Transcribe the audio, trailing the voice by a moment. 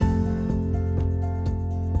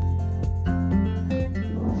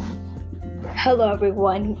Hello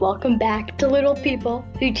everyone, welcome back to Little People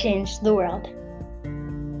Who Changed the World.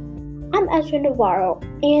 I'm Ezra Navarro,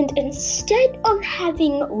 and instead of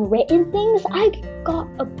having written things, I got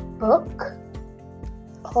a book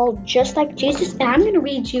called Just Like Jesus, and I'm going to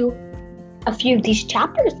read you a few of these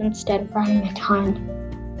chapters instead of writing a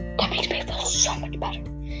ton. That makes me feel so much better.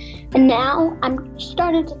 And now I'm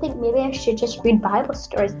starting to think maybe I should just read Bible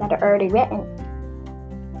stories that are already written.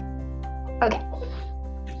 Okay.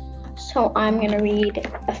 So I'm going to read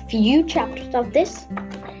a few chapters of this.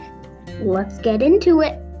 Let's get into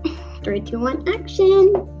it. 3, 2, 1,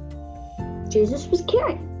 action. Jesus was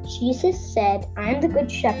caring. Jesus said, "I am the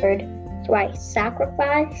good shepherd, so I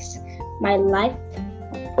sacrifice my life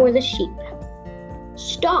for the sheep."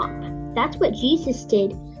 Stop. That's what Jesus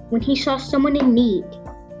did when he saw someone in need.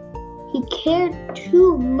 He cared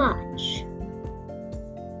too much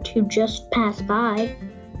to just pass by.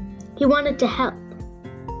 He wanted to help.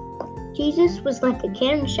 Jesus was like a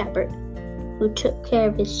caring shepherd who took care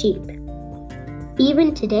of his sheep.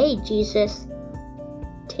 Even today, Jesus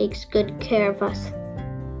takes good care of us.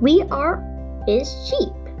 We are his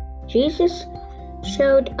sheep. Jesus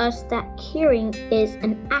showed us that caring is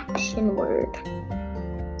an action word.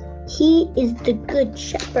 He is the good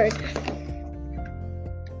shepherd.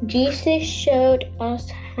 Jesus showed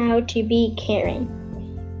us how to be caring.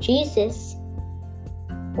 Jesus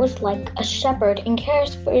was like a shepherd and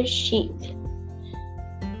cares for his sheep.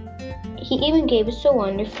 He even gave us a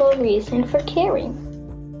wonderful reason for caring.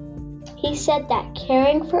 He said that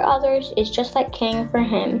caring for others is just like caring for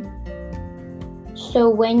him. So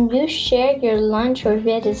when you share your lunch or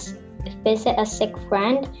visit a sick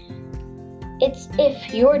friend, it's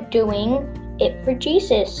if you're doing it for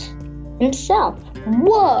Jesus himself.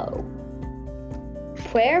 Whoa!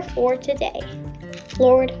 Prayer for today.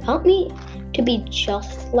 Lord, help me to be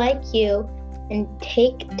just like you and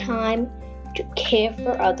take time to care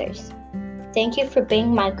for others. Thank you for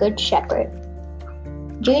being my good shepherd.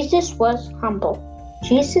 Jesus was humble.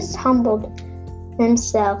 Jesus humbled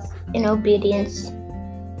himself in obedience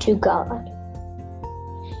to God.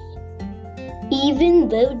 Even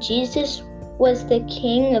though Jesus was the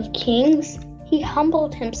King of Kings, he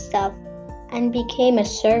humbled himself and became a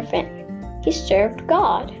servant. He served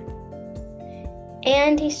God.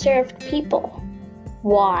 And he served people.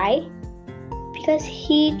 Why? Because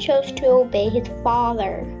he chose to obey his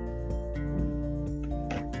Father,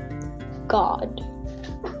 God.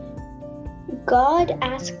 God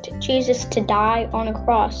asked Jesus to die on a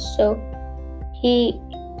cross so he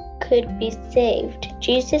could be saved.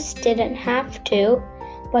 Jesus didn't have to,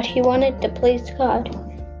 but he wanted to please God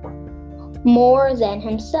more than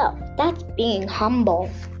himself. That's being humble.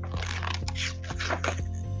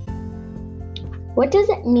 What does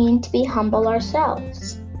it mean to be humble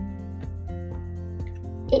ourselves?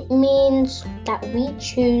 It means that we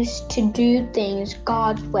choose to do things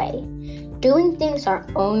God's way. Doing things our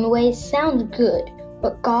own way sounds good,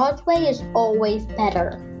 but God's way is always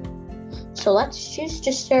better. So let's choose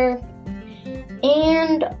to serve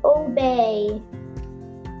and obey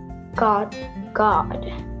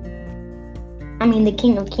the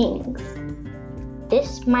King of Kings.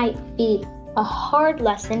 This might be a hard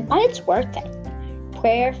lesson, but it's worth it.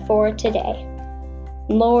 Prayer for today.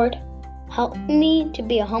 Lord, help me to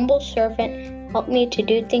be a humble servant. Help me to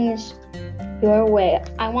do things your way.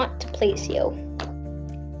 I want to please you.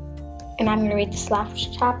 And I'm going to read this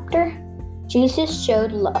last chapter. Jesus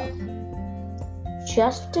showed love.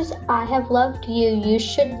 Just as I have loved you, you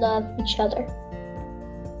should love each other.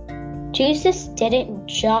 Jesus didn't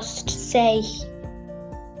just say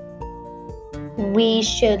we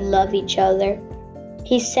should love each other.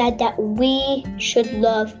 He said that we should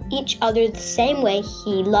love each other the same way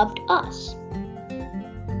he loved us.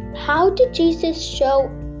 How did Jesus show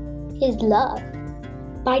his love?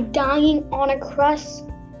 By dying on a cross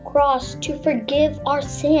to forgive our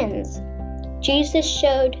sins. Jesus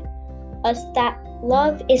showed us that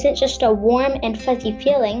love isn't just a warm and fuzzy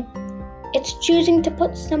feeling. It's choosing to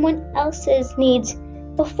put someone else's needs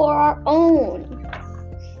before our own.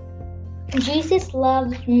 Jesus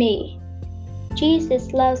loves me.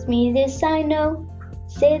 Jesus loves me, this I know.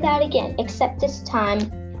 Say that again, except this time,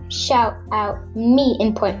 shout out me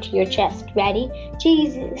and point to your chest. Ready?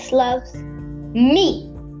 Jesus loves me,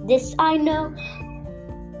 this I know.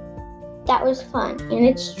 That was fun, and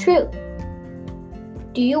it's true.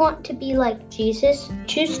 Do you want to be like Jesus?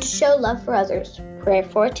 Choose to show love for others. Prayer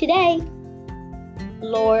for today.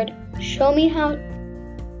 Lord, show me how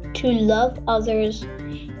to love others,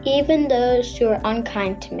 even those who are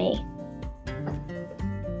unkind to me.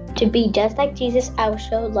 To be just like Jesus, I will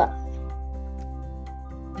show love.